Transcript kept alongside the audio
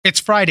It's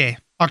Friday,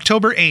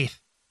 October 8th.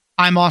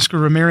 I'm Oscar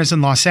Ramirez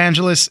in Los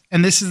Angeles,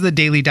 and this is the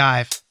Daily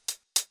Dive.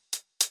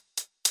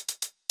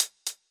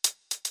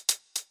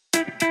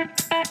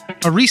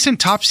 A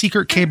recent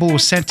top-secret cable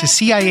was sent to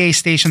CIA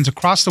stations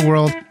across the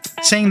world,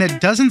 saying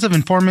that dozens of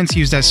informants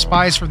used as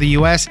spies for the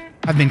U.S.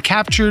 have been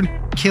captured,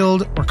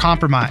 killed, or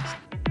compromised.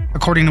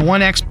 According to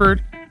one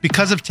expert,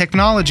 because of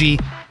technology,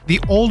 the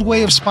old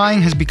way of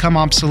spying has become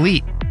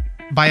obsolete.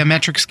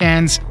 Biometric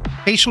scans,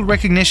 facial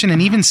recognition,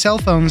 and even cell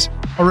phones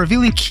are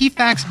revealing key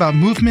facts about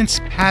movements,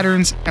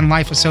 patterns, and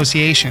life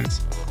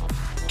associations.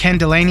 Ken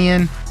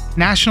Dilanian,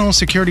 national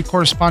security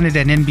correspondent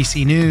at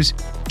NBC News,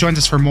 joins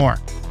us for more.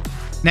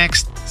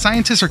 Next,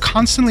 scientists are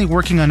constantly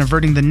working on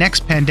averting the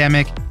next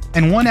pandemic,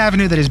 and one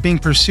avenue that is being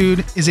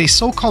pursued is a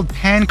so-called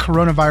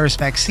pan-coronavirus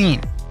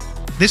vaccine.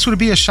 This would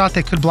be a shot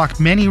that could block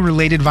many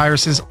related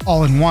viruses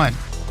all in one.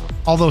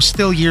 Although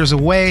still years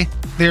away,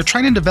 they are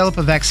trying to develop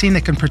a vaccine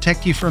that can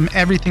protect you from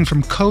everything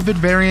from COVID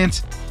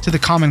variants to the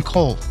common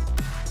cold.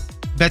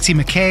 Betsy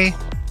McKay,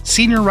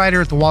 senior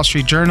writer at the Wall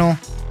Street Journal,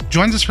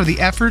 joins us for the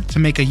effort to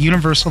make a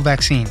universal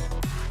vaccine.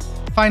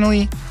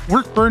 Finally,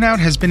 work burnout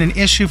has been an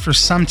issue for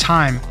some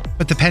time,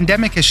 but the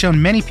pandemic has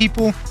shown many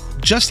people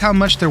just how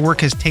much their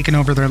work has taken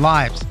over their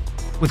lives.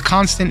 With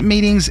constant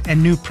meetings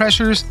and new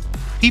pressures,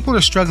 people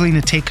are struggling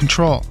to take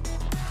control.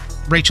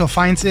 Rachel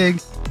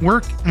Feinzig,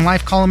 work and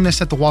life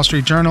columnist at the Wall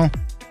Street Journal,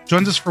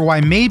 joins us for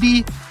why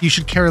maybe you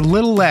should care a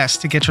little less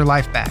to get your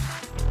life back.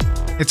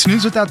 It's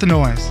news without the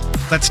noise.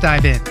 Let's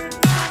dive in.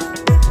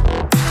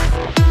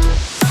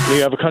 We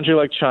have a country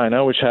like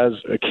China, which has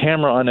a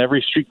camera on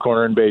every street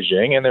corner in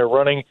Beijing, and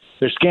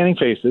they're scanning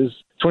faces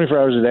 24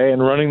 hours a day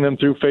and running them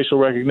through facial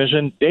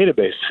recognition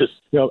databases.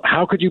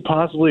 How could you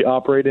possibly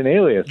operate an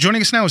alias?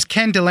 Joining us now is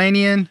Ken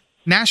Dilanian,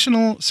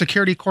 national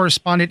security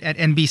correspondent at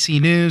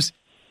NBC News.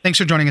 Thanks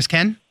for joining us,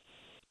 Ken.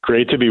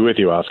 Great to be with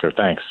you, Oscar.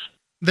 Thanks.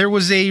 There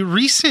was a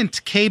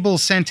recent cable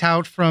sent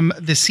out from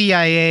the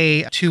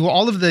CIA to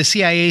all of the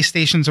CIA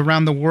stations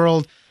around the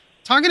world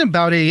talking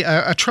about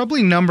a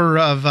troubling number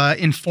of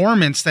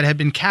informants that had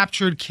been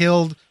captured,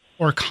 killed,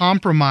 or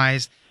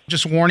compromised,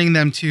 just warning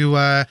them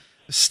to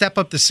step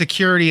up the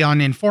security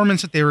on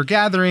informants that they were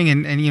gathering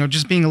and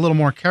just being a little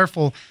more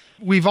careful.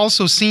 We've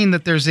also seen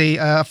that there's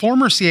a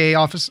former CIA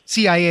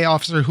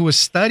officer who was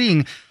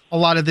studying a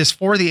lot of this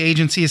for the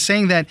agency is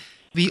saying that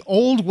the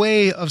old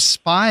way of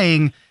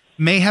spying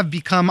may have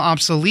become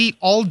obsolete,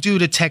 all due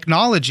to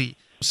technology.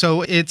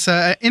 So it's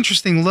an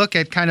interesting look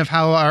at kind of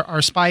how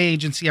our spy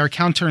agency, our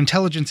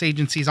counterintelligence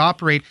agencies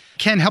operate.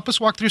 Ken, help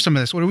us walk through some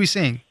of this. What are we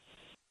seeing?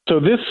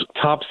 So this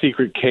top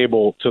secret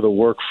cable to the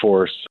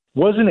workforce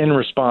wasn't in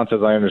response,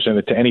 as I understand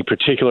it, to any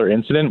particular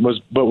incident,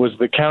 but was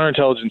the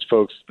counterintelligence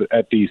folks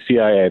at the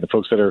CIA, the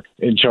folks that are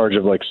in charge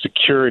of some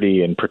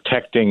and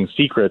protecting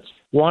secrets,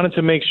 wanted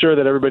to make sure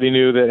that everybody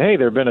knew that, hey,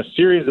 there have been a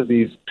series of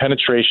these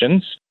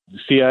penetrations. The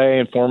CIA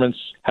informants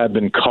have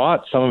been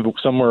caught.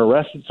 Some were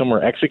arrested. Some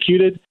were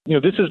executed.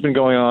 This has been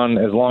going on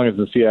as long as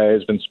the CIA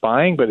has been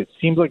spying, but it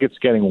seems like it's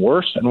getting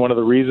worse. And one of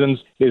the reasons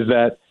is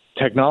that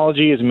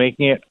technology is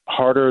making it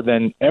harder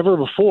than ever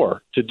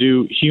before to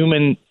do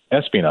human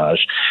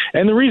espionage.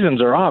 And the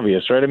reasons are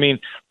obvious, right? I mean,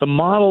 the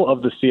model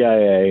of the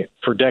CIA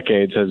for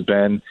decades has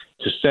been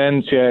to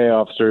send CIA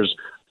officers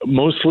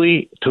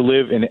mostly to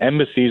live in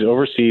embassies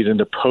overseas and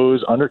to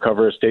pose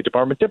undercover as State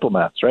Department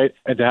diplomats, right?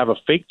 And to have a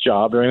fake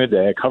job during the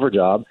day, a cover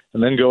job,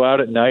 and then go out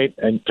at night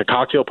and to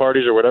cocktail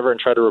parties or whatever and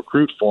try to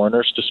recruit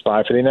foreigners to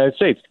spy for the United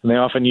States. And they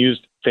often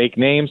used fake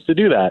names to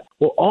do that.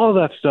 Well, all of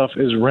that stuff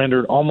is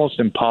rendered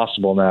almost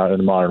impossible now in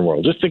the modern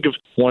world. Just think of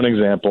one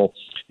example.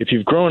 If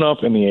you've grown up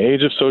in the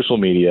age of social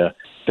media,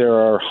 there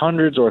are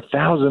hundreds or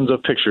thousands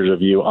of pictures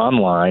of you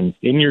online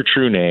in your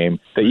true name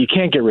that you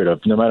can't get rid of,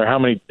 no matter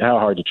how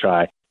hard you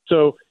try.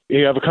 So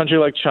you have a country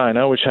like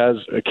China, which has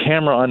a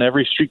camera on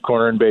every street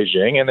corner in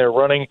Beijing, and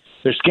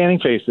they're scanning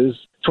faces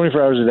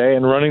 24 hours a day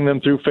and running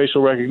them through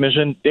facial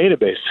recognition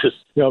databases.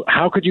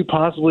 How could you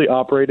possibly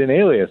operate an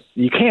alias?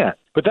 You can't.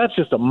 But that's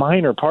just a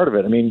minor part of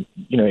it. I mean,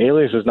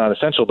 alias is not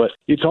essential, but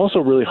it's also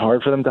really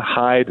hard for them to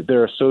hide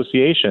their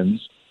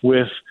associations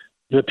with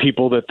the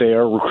people that they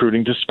are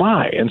recruiting to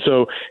spy. And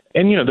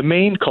the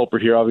main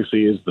culprit here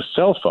obviously is the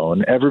cell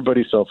phone.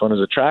 Everybody's cell phone is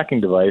a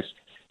tracking device.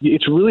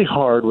 It's really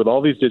hard with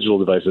all these digital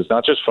devices,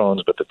 not just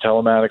phones, but the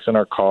telematics in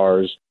our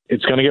cars.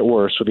 It's going to get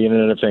worse with the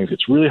Internet of Things.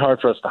 It's really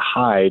hard for us to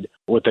hide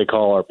what they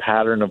call our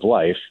pattern of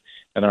life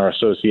and our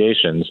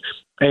associations.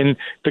 And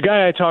the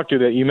guy I talked to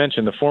that you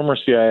mentioned, the former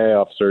CIA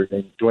officer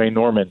named Dwayne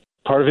Norman,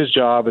 part of his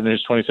job in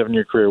his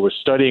 27-year career was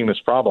studying this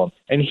problem.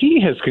 And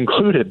he has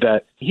concluded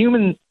that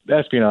human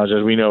espionage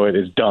as we know it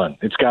is done.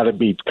 It's got to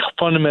be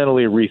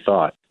fundamentally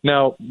rethought.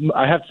 Now,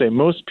 I have to say,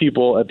 most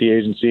people at the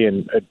agency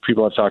and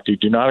people I've talked to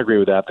do not agree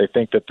with that. They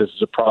think that this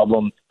is a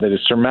problem that is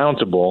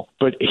surmountable,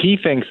 but he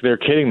thinks they're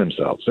kidding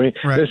themselves. I mean,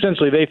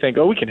 Essentially, they think,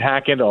 we can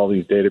hack into all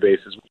these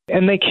databases.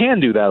 And they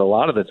can do that a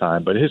lot of the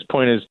time. But his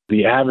point is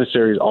the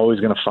adversary is always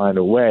going to find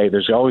a way.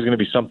 There's always going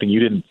to be something you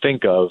didn't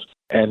think of.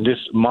 And this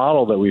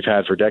model that we've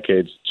had for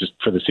decades just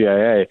for the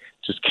CIA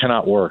just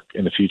cannot work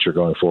in the future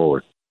going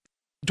forward.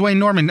 Dwayne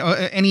Norman,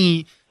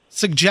 any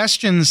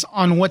suggestions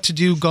on what to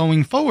do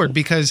going forward?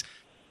 Because,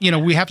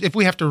 if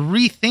we have to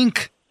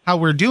rethink how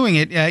we're doing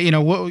it,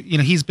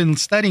 he's been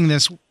studying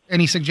this.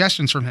 Any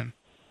suggestions from him?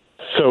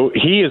 So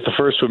he is the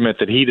first to admit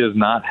that he does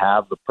not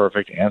have the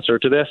perfect answer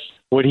to this.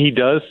 What he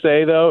does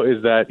say, though,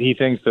 is that he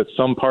thinks that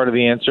some part of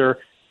the answer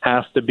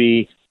has to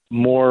be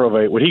more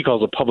of what he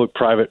calls a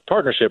public-private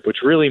partnership, which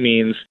really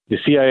means the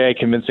CIA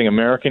convincing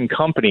American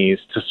companies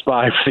to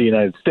spy for the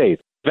United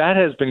States. That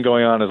has been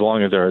going on as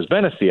long as there has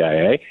been a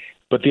CIA,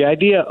 but the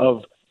idea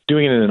of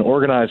doing it in an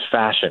organized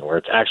fashion where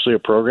it's actually a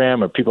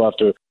program and people have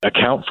to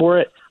account for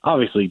it,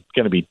 obviously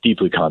going to be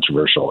deeply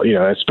controversial,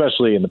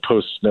 especially in the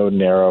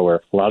post-Snowden era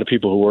where a lot of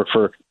people who work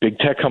for big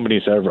tech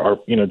companies don't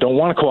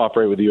want to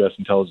cooperate with the U.S.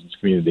 intelligence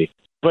community.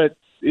 But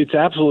it's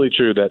absolutely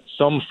true that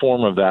some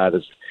form of that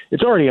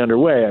it's already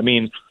underway. I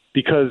mean,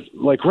 because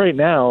like right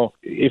now,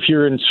 if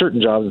you're in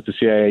certain jobs at the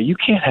CIA, you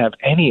can't have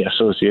any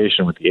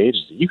association with the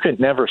agency. You could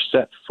never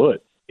set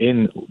foot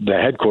in the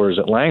headquarters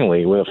at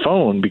Langley with a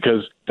phone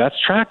because that's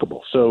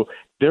trackable. So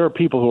there are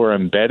people who are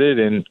embedded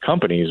in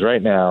companies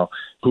right now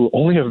who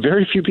only a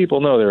very few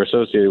people know they're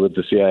associated with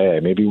the CIA,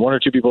 maybe one or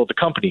two people at the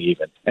company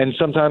even. And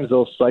sometimes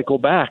they'll cycle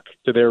back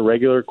to their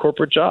regular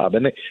corporate job.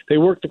 And they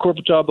work the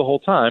corporate job the whole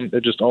time.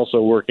 They're just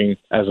also working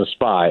as a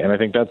spy. And I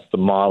think that's the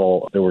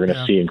model that we're going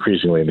to see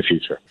increasingly in the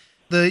future.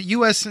 The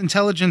U.S.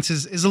 intelligence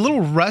is a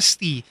little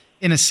rusty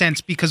in a sense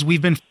because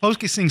we've been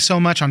focusing so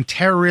much on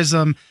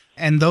terrorism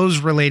and those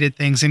related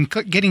things. And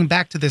getting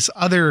back to this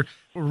other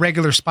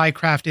regular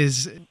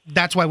spycraft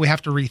that's why we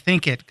have to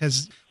rethink it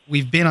because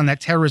we've been on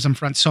that terrorism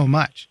front so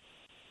much.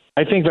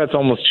 I think that's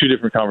almost two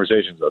different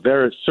conversations, though.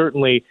 There is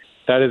certainly,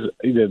 that is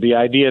the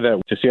idea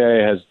that the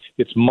CIA has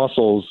its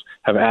muscles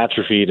have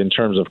atrophied in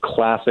terms of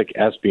classic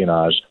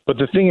espionage. But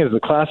the thing is,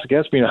 the classic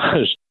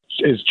espionage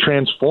is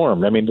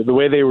transformed. I mean, the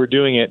way they were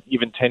doing it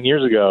even 10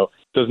 years ago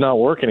does not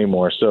work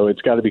anymore. So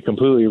it's got to be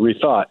completely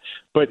rethought.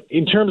 But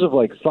in terms of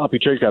like sloppy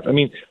tradecraft, I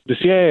mean, the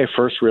CIA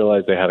first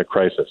realized they had a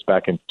crisis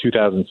back in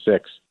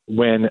 2006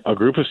 when a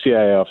group of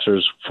CIA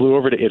officers flew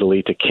over to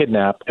Italy to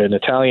kidnap an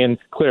Italian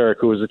cleric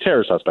who was a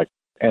terror suspect.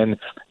 And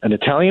an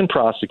Italian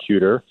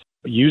prosecutor,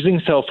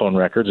 using cell phone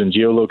records and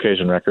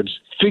geolocation records,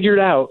 figured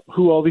out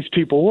who all these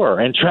people were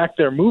and tracked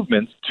their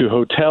movements to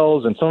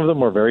hotels. And some of them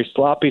were very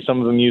sloppy.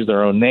 Some of them used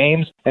their own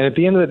names. And at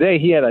the end of the day,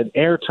 he had an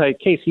airtight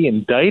case. He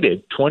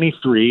indicted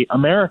 23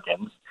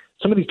 Americans.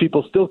 Some of these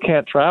people still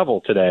can't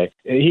travel today.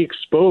 He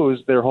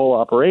exposed their whole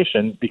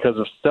operation because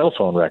of cell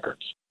phone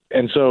records.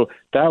 And so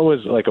that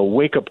was like a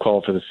wake-up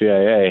call for the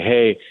CIA.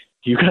 Hey,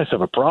 you guys have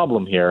a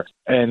problem here.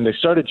 And they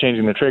started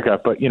changing the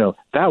tradecraft. But,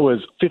 that was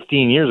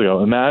 15 years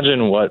ago.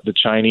 Imagine what the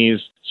Chinese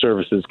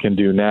services can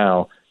do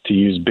now to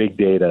use big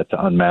data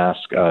to unmask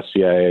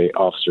CIA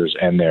officers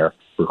and their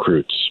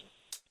recruits.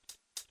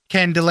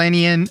 Ken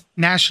Dilanian,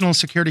 national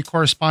security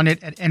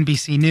correspondent at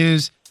NBC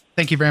News.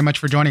 Thank you very much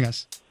for joining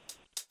us.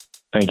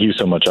 Thank you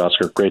so much,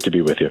 Oscar. Great to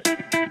be with you.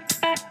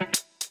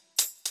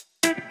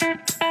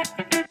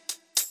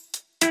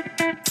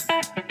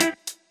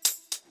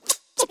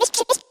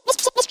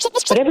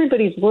 But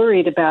everybody's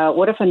worried about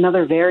what if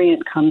another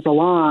variant comes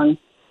along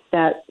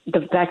that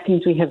the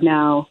vaccines we have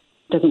now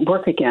doesn't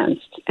work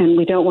against, and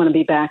we don't want to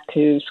be back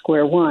to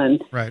square one.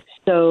 Right.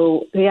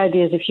 So the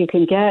idea is if you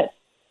can get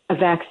a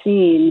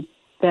vaccine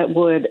that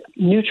would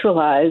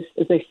neutralize,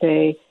 as they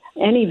say,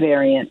 any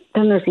variant,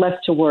 then there's less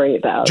to worry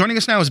about. Joining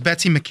us now is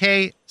Betsy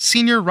McKay,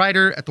 senior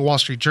writer at the Wall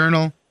Street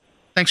Journal.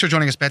 Thanks for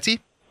joining us, Betsy.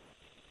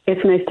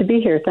 It's nice to be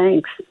here.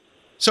 Thanks.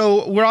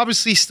 So we're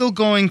obviously still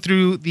going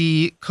through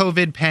the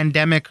COVID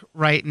pandemic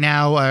right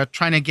now,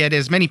 trying to get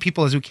as many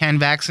people as we can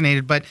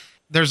vaccinated. But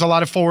there's a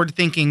lot of forward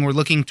thinking. We're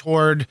looking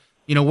toward,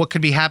 what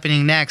could be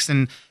happening next.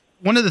 And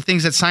one of the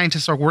things that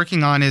scientists are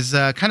working on is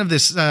kind of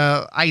this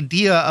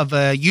idea of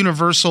a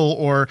universal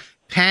or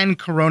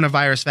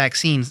pan-coronavirus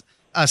vaccines,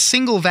 a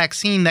single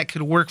vaccine that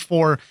could work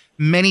for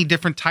many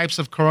different types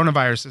of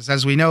coronaviruses.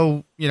 As we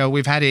know,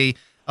 we've had a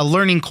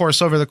learning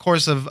course over the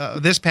course of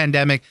this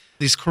pandemic.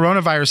 These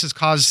coronaviruses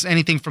cause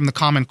anything from the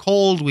common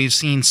cold. We've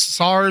seen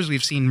SARS,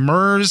 we've seen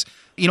MERS,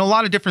 a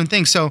lot of different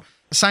things. So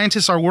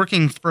scientists are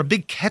working for a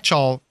big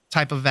catch-all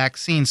type of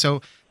vaccine.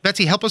 So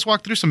Betsy, help us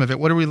walk through some of it.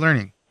 What are we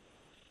learning?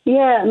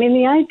 Yeah,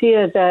 the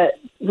idea that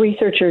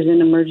researchers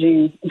in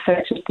emerging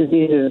infectious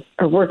diseases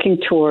are working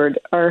toward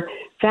are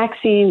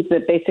vaccines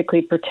that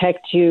basically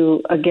protect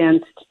you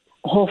against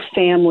a whole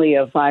family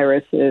of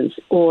viruses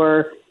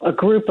or a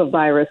group of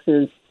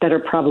viruses that are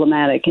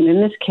problematic. And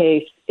in this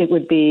case, it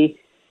would be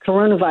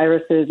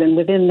coronaviruses, and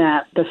within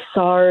that, the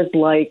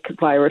SARS-like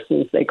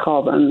viruses, they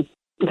call them.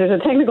 There's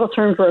a technical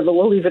term for it, but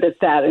we'll leave it at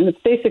that. And it's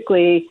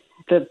basically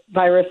the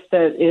virus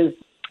that is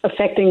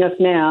affecting us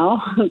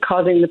now,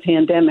 causing the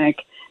pandemic,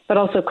 but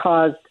also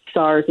caused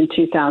SARS in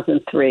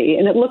 2003.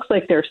 And it looks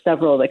like there are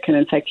several that can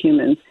infect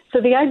humans.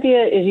 So the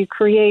idea is you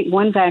create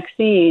one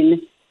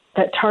vaccine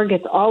that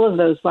targets all of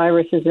those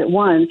viruses at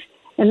once,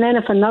 and then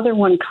if another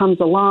one comes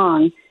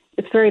along,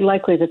 it's very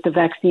likely that the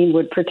vaccine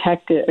would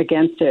protect it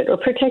against it, or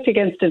protect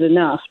against it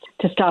enough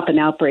to stop an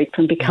outbreak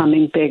from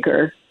becoming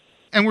bigger.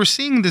 And we're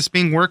seeing this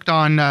being worked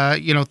on,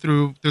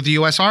 through the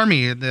U.S.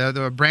 Army,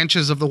 the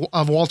branches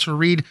of Walter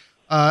Reed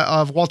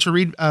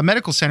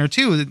Medical Center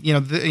too.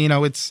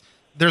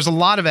 There's a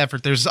lot of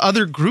effort. There's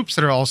other groups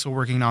that are also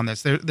working on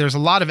this. There's a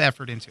lot of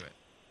effort into it.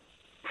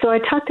 So I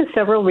talked to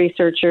several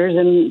researchers,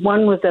 and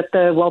one was at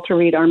the Walter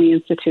Reed Army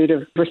Institute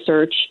of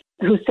Research,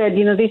 who said,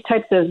 these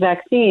types of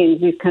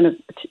vaccines, these kind of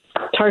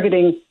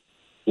targeting,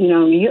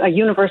 a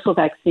universal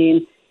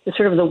vaccine is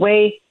sort of the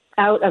way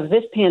out of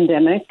this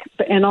pandemic,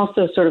 and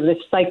also sort of this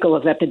cycle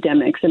of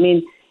epidemics. I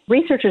mean,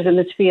 researchers in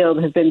this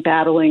field have been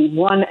battling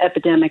one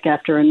epidemic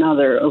after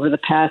another over the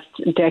past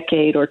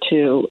decade or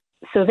two.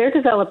 So they're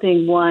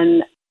developing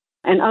one,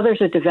 and others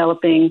are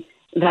developing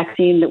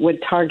vaccine that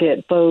would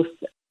target both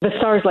the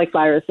SARS-like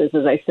viruses,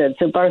 as I said,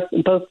 so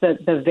both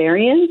the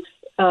variants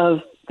of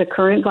the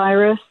current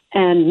virus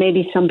and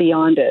maybe some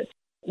beyond it.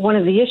 One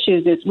of the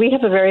issues is we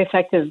have a very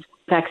effective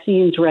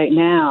vaccines right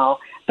now,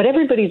 but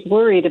everybody's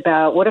worried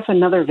about what if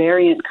another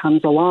variant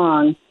comes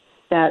along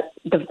that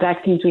the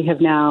vaccines we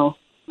have now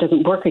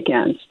doesn't work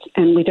against,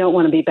 and we don't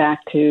want to be back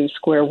to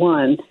square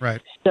one.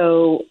 Right.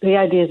 So the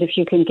idea is if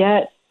you can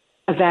get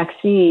a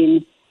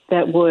vaccine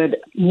that would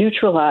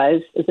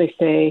neutralize, as they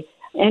say,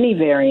 any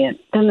variant,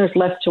 then there's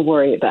less to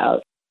worry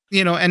about.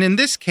 And in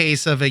this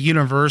case of a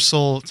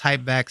universal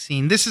type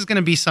vaccine, this is going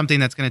to be something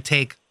that's going to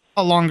take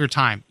a longer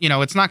time.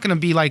 It's not going to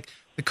be like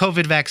the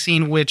COVID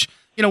vaccine, which,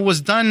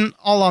 was done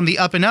all on the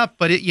up and up,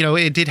 but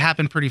it did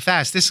happen pretty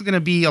fast. This is going to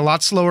be a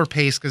lot slower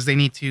pace because they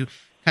need to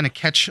kind of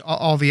catch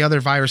all the other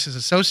viruses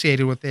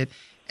associated with it.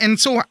 And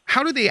so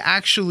how do they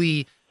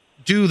actually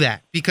do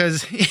that?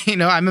 Because,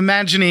 I'm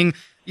imagining,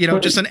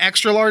 just an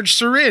extra large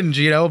syringe,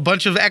 a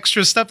bunch of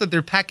extra stuff that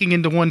they're packing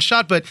into one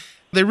shot, but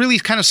they really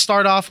kind of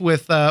start off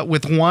with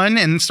one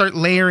and start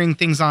layering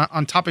things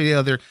on top of the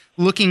other,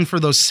 looking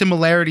for those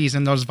similarities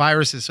in those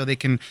viruses so they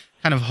can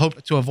kind of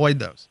hope to avoid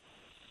those.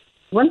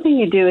 One thing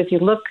you do is you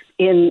look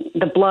in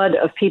the blood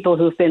of people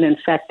who've been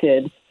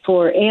infected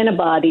for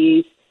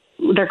antibodies.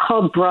 They're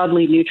called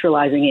broadly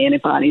neutralizing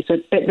antibodies. So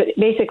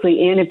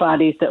basically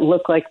antibodies that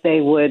look like they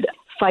would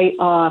fight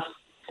off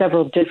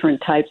several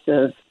different types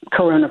of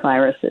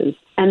coronaviruses.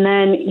 And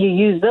then you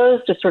use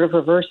those to sort of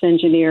reverse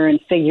engineer and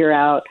figure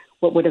out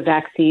what would a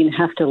vaccine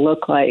have to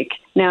look like.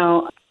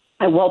 Now,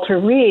 at Walter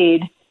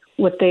Reed,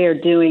 what they are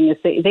doing is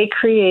they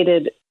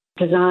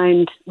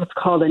designed what's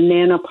called a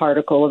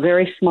nanoparticle, a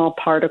very small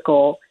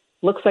particle,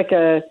 looks like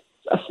a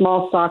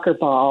small soccer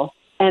ball,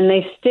 and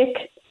they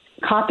stick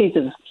copies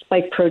of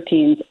spike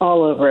proteins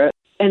all over it.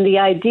 And the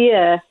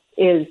idea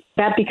is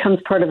that becomes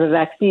part of a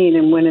vaccine,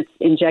 and when it's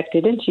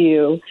injected into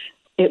you,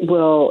 it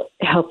will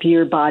help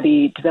your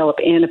body develop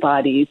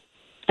antibodies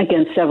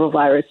against several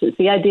viruses.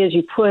 The idea is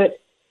you put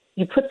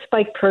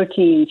spike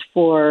proteins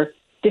for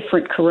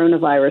different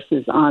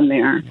coronaviruses on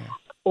there,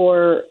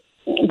 or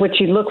what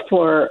you look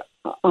for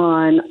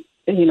on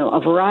a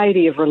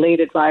variety of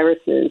related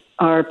viruses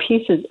are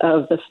pieces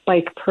of the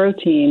spike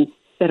protein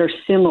that are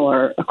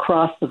similar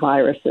across the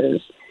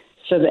viruses,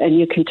 and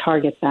you can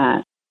target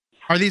that.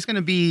 Are these going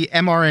to be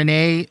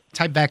mRNA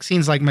type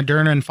vaccines like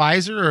Moderna and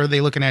Pfizer, or are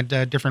they looking at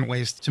different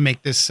ways to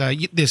make this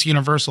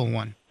universal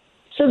one?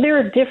 So there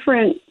are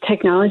different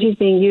technologies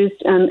being used.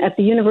 At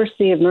the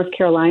University of North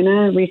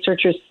Carolina,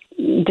 researchers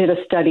did a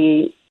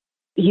study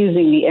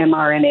using the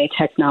mRNA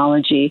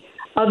technology.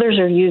 Others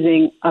are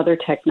using other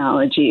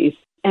technologies.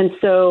 And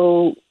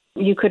so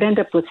you could end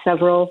up with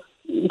several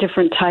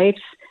different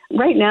types.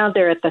 Right now,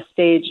 they're at the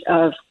stage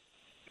of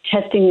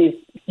testing these,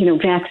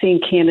 vaccine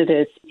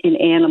candidates in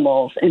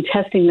animals and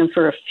testing them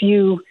for a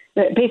few,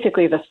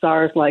 basically the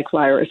SARS-like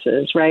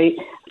viruses, right,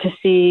 to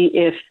see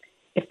if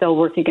they'll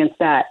work against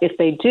that. If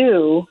they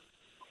do,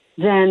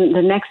 then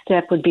the next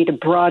step would be to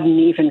broaden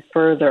even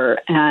further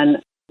and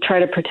try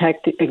to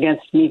protect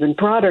against an even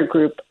broader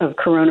group of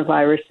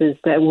coronaviruses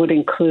that would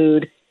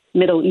include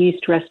Middle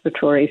East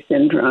respiratory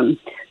syndrome.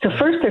 So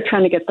first they're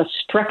trying to get the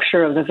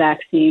structure of the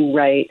vaccine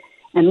right.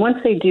 And once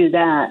they do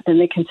that, then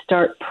they can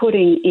start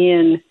putting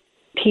in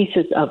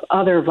pieces of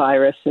other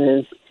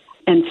viruses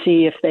and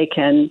see if they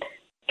can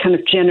kind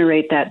of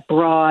generate that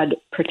broad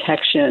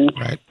protection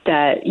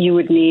that you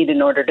would need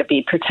in order to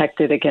be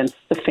protected against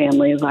the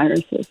family of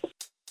viruses.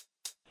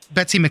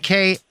 Betsy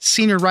McKay,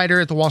 senior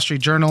writer at the Wall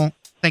Street Journal.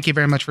 Thank you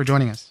very much for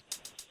joining us.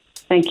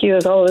 Thank you,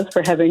 as always,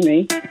 for having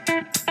me.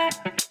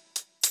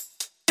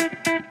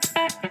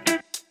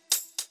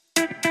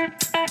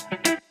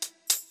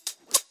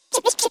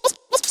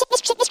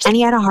 And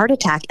he had a heart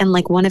attack. And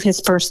one of his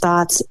first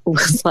thoughts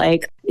was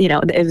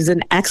it was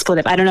an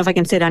expletive. I don't know if I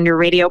can say it on your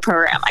radio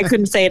program. I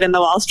couldn't say it in the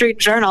Wall Street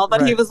Journal,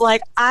 but He was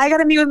like, I got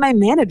to meet with my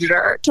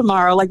manager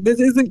tomorrow. This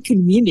isn't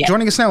convenient.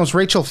 Joining us now is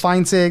Rachel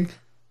Feinzig,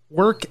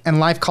 work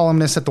and life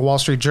columnist at the Wall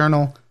Street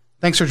Journal.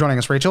 Thanks for joining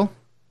us, Rachel.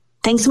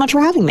 Thanks so much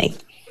for having me.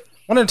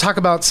 I wanted to talk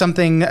about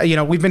something,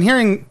 we've been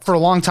hearing for a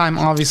long time,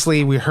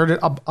 obviously. We heard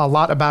a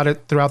lot about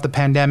it throughout the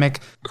pandemic,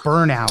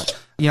 burnout.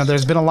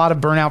 There's been a lot of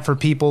burnout for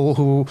people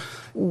who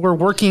were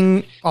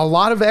working a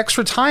lot of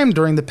extra time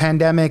during the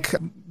pandemic,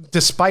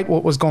 despite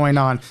what was going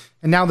on.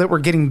 And now that we're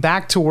getting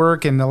back to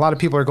work and a lot of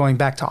people are going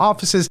back to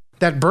offices,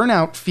 that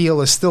burnout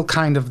feel is still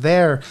kind of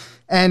there.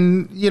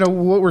 And,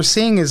 what we're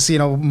seeing is,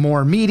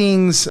 more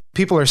meetings.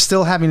 People are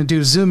still having to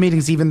do Zoom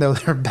meetings, even though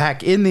they're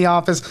back in the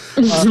office.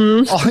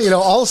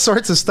 All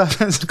sorts of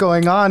stuff is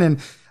going on. And,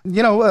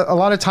 a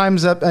lot of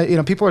times,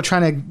 people are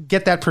trying to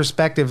get that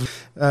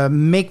perspective,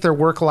 make their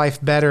work life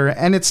better.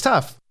 And it's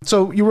tough.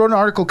 So you wrote an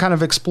article kind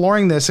of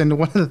exploring this. And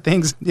one of the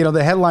things,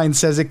 the headline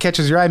says it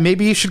catches your eye.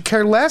 Maybe you should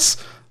care less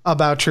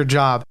about your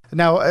job.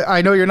 Now,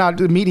 I know you're not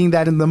meaning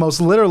that in the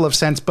most literal of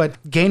sense, but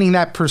gaining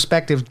that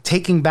perspective,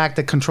 taking back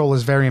the control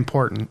is very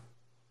important.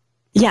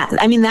 Yeah,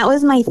 I mean, that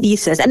was my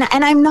thesis. And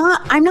I'm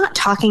not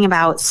talking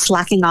about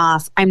slacking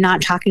off. I'm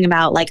not talking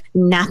about like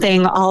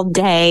napping all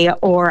day,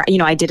 or,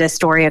 I did a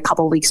story a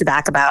couple of weeks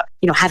back about,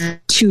 having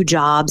 2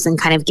 jobs and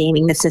kind of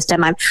gaming the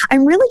system.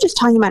 I'm really just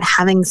talking about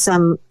having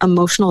some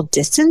emotional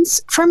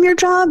distance from your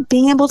job,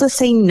 being able to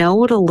say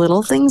no to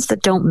little things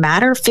that don't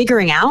matter,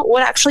 figuring out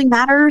what actually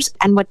matters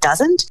and what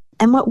doesn't.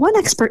 And what one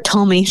expert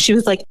told me, she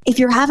was like, if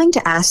you're having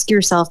to ask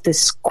yourself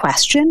this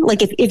question,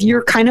 like if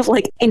you're kind of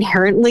like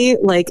inherently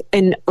like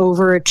an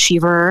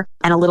overachiever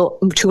and a little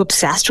too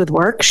obsessed with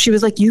work, she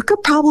was like, you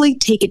could probably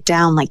take it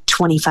down like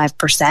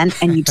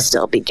 25% and you'd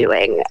still be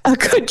doing a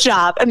good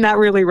job. And that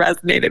really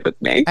resonated with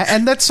me.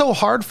 And that's so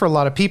hard for a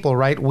lot of people,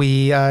 right?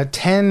 We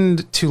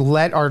tend to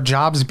let our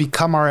jobs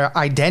become our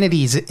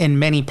identities in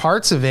many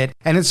parts of it.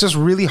 And it's just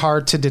really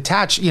hard to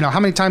detach. How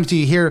many times do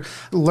you hear,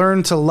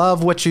 learn to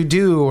love what you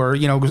do, or,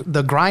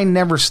 the grind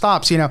never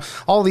stops,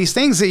 all these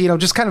things that,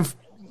 just kind of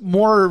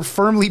more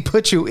firmly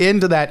put you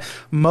into that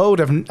mode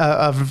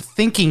of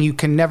thinking you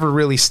can never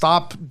really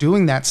stop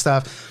doing that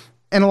stuff.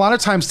 And a lot of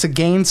times, to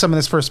gain some of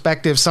this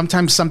perspective,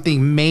 sometimes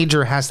something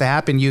major has to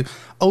happen. You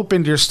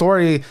opened your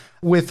story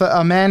with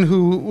a man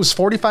who was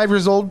 45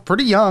 years old,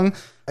 pretty young.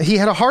 He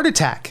had a heart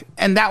attack,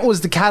 and that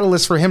was the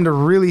catalyst for him to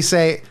really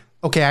say,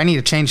 okay, I need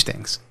to change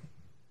things.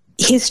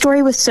 His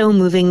story was so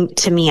moving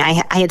to me.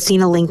 I had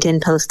seen a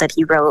LinkedIn post that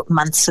he wrote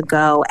months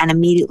ago and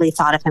immediately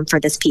thought of him for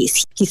this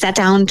piece. He sat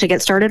down to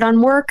get started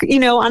on work,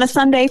 on a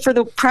Sunday for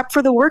the prep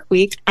for the work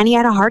week, and he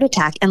had a heart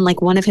attack. And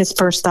like one of his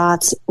first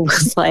thoughts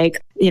was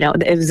like,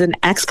 it was an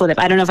expletive.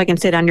 I don't know if I can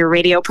say it on your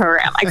radio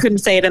program. I couldn't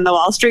say it in the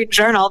Wall Street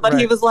Journal, but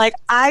He was like,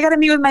 I got to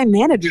meet with my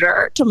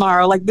manager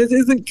tomorrow. Like, this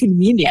isn't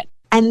convenient.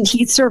 And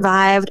he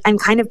survived and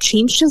kind of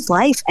changed his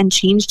life and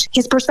changed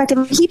his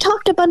perspective. He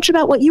talked a bunch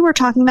about what you were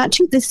talking about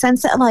too, this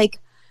sense that like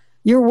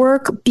your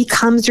work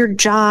becomes your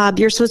job.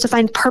 You're supposed to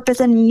find purpose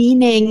and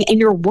meaning in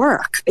your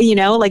work,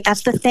 like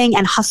that's the thing.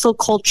 And hustle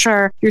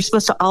culture, you're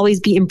supposed to always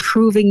be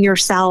improving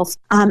yourself.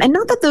 And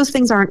not that those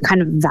things aren't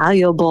kind of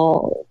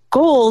valuable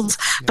goals,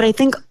 but I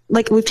think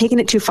like we've taken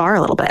it too far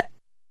a little bit.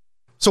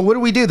 So what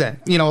do we do then?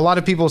 A lot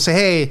of people say,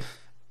 hey,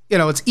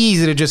 it's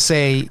easy to just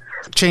say,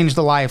 change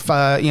the life,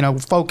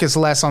 focus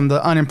less on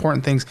the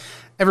unimportant things.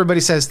 Everybody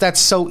says that's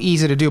so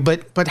easy to do,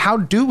 but how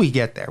do we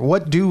get there?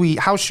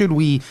 How should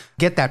we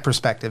get that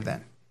perspective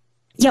then?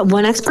 Yeah,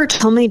 one expert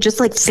told me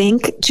just like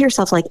think to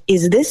yourself, like,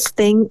 is this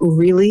thing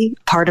really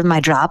part of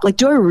my job? Like,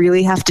 do I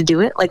really have to do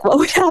it? Like, what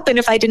would happen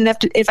if I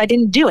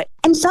didn't do it?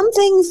 And some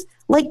things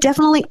like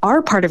definitely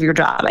are part of your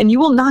job, and you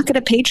will not get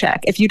a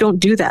paycheck if you don't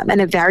do them.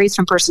 And it varies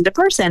from person to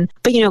person.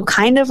 But,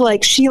 kind of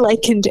like she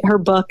likened her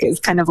book is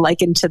kind of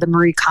likened to the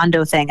Marie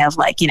Kondo thing of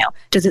like,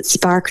 does it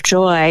spark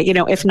joy?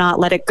 If not,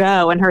 let it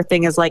go. And her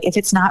thing is like, if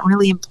it's not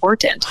really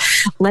important,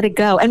 let it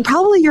go. And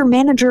probably your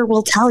manager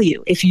will tell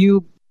you if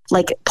you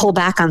like pull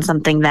back on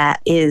something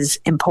that is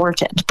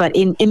important. But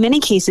in many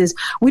cases,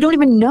 we don't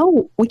even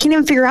know, we can't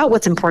even figure out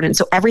what's important.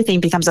 So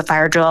everything becomes a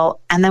fire drill.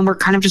 And then we're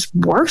kind of just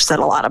worse at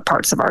a lot of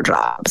parts of our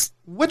jobs.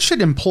 What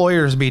should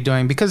employers be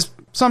doing? Because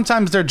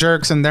sometimes they're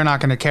jerks and they're not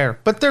going to care.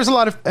 But there's a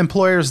lot of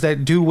employers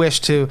that do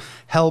wish to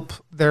help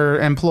their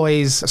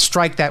employees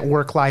strike that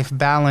work-life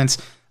balance.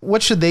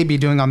 What should they be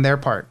doing on their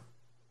part?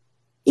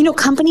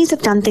 Companies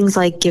have done things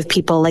like give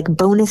people like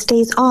bonus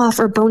days off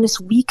or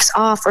bonus weeks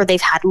off, or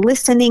they've had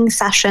listening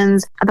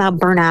sessions about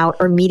burnout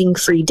or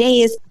meeting-free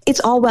days. It's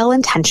all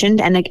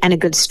well-intentioned and a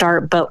good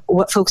start. But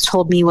what folks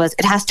told me was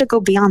it has to go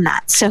beyond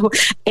that. So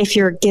if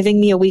you're giving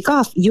me a week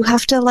off, you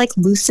have to like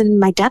loosen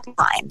my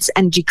deadlines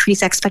and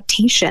decrease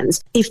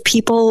expectations. If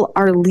people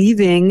are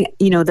leaving,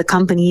 the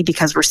company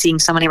because we're seeing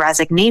so many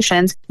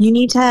resignations, you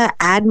need to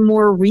add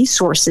more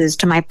resources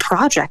to my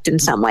project in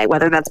some way,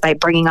 whether that's by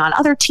bringing on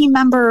other team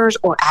members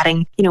or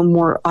adding,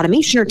 more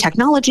automation or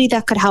technology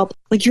that could help.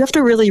 Like you have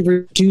to really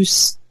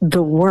reduce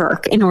the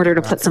work in order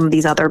to put some of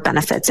these other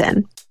benefits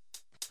in.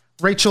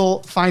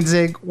 Rachel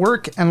Feinzig,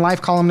 work and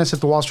life columnist at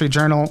the Wall Street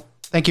Journal.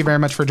 Thank you very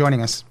much for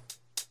joining us.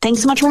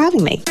 Thanks so much for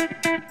having me.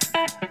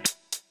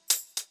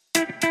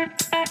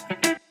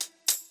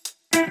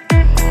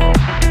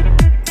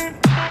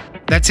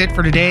 That's it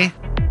for today.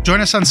 Join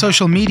us on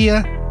social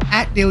media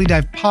at Daily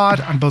Dive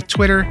Pod on both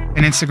Twitter and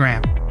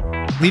Instagram.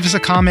 Leave us a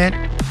comment,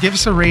 give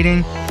us a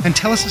rating, and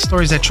tell us the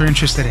stories that you're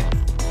interested in.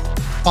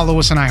 Follow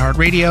us on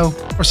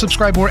iHeartRadio or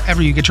subscribe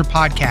wherever you get your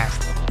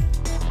podcast.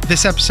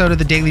 This episode of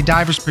The Daily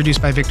Dive is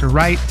produced by Victor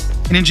Wright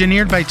and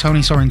engineered by Tony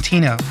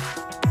Sorrentino.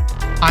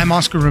 I'm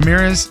Oscar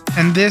Ramirez,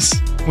 and this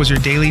was your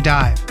Daily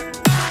Dive.